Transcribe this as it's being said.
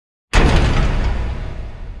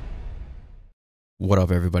What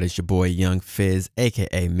up, everybody? It's your boy Young Fizz,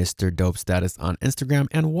 aka Mr.Dopestatus on Instagram,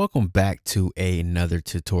 and welcome back to another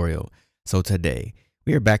tutorial. So today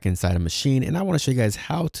we are back inside a Maschine, and I want to show you guys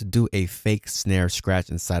how to do a fake snare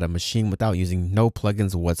scratch inside a Maschine without using no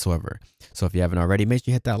plugins whatsoever. So if you haven't already, make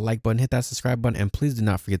sure you hit that like button, hit that subscribe button, and please do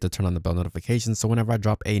not forget to turn on the bell notifications so whenever I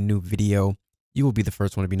drop a new video, you will be the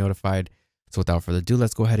first one to be notified. So without further ado,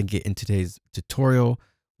 let's go ahead and get into today's tutorial,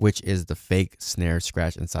 which is the fake snare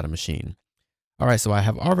scratch inside a Maschine. All right, so I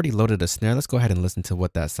have already loaded a snare. Let's go ahead and listen to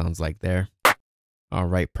what that sounds like there. All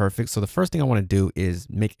right, perfect. So the first thing I want to do is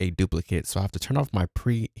make a duplicate. So I have to turn off my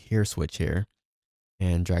pre-hear switch here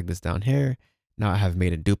and drag this down here. Now I have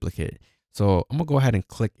made a duplicate. So I'm gonna go ahead and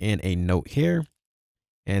click in a note here,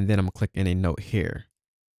 and then I'm gonna click in a note here.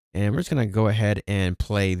 And we're just gonna go ahead and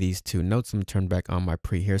play these two notes. I'm gonna turn back on my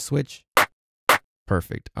pre-hear switch.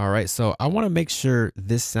 Perfect. All right, so I want to make sure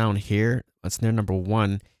this sound here on snare number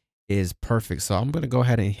 1 is perfect. So I'm going to go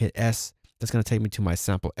ahead and hit S. That's going to take me to my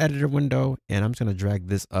sample editor window, and I'm just going to drag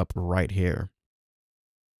this up right here.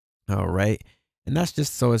 All right. And that's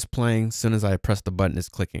just so it's playing as soon as I press the button, it's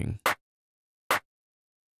clicking.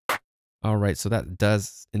 All right. So that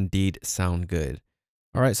does indeed sound good.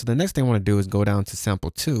 All right. So the next thing I want to do is go down to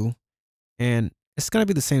sample 2, and it's going to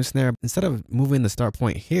be the same snare. Instead of moving the start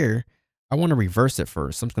point here, I want to reverse it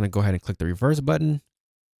first. So I'm just going to go ahead and click the reverse button.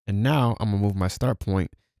 And now I'm going to move my start point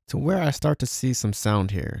to where I start to see some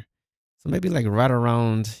sound here. So maybe like right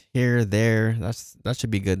around here, there, that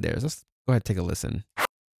should be good there. So let's go ahead and take a listen.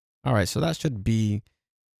 All right, so that should be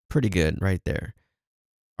pretty good right there.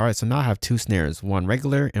 All right, so now I have two snares, one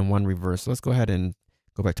regular and one reverse. So let's go ahead and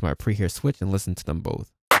go back to my pre-hear switch and listen to them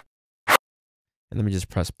both. And let me just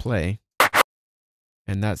press play.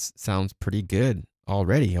 And that sounds pretty good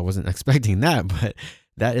already. I wasn't expecting that, but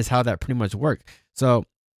that is how that pretty much worked. So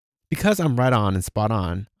because I'm right on and spot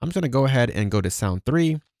on, I'm just going to go ahead and go to sound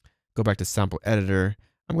 3, go back to sample editor.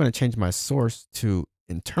 I'm going to change my source to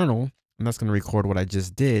internal, and that's going to record what I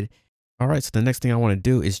just did. All right, so the next thing I want to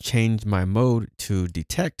do is change my mode to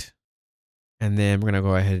detect, and then we're going to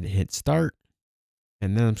go ahead and hit start,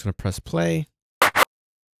 and then I'm just going to press play,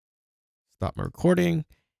 stop my recording,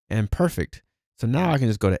 and perfect. So now I can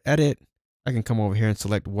just go to edit. I can come over here and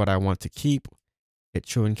select what I want to keep, hit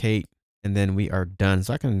truncate, and then we are done.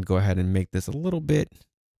 So I can go ahead and make this a little bit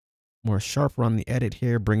more sharper on the edit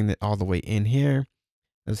here, bringing it all the way in here.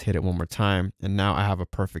 Let's hit it one more time. And now I have a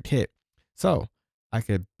perfect hit. So I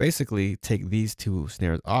could basically take these two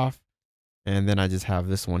snares off, and then I just have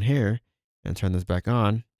this one here and turn this back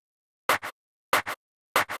on.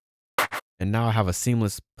 And now I have a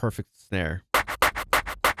seamless, perfect snare.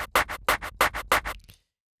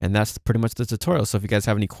 And that's pretty much the tutorial. So if you guys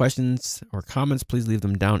have any questions or comments, please leave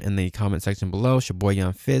them down in the comment section below. It's your boy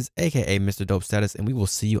Young Fizz, aka Mr. Dopestatus, and we will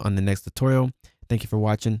see you on the next tutorial. Thank you for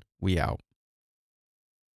watching. We out.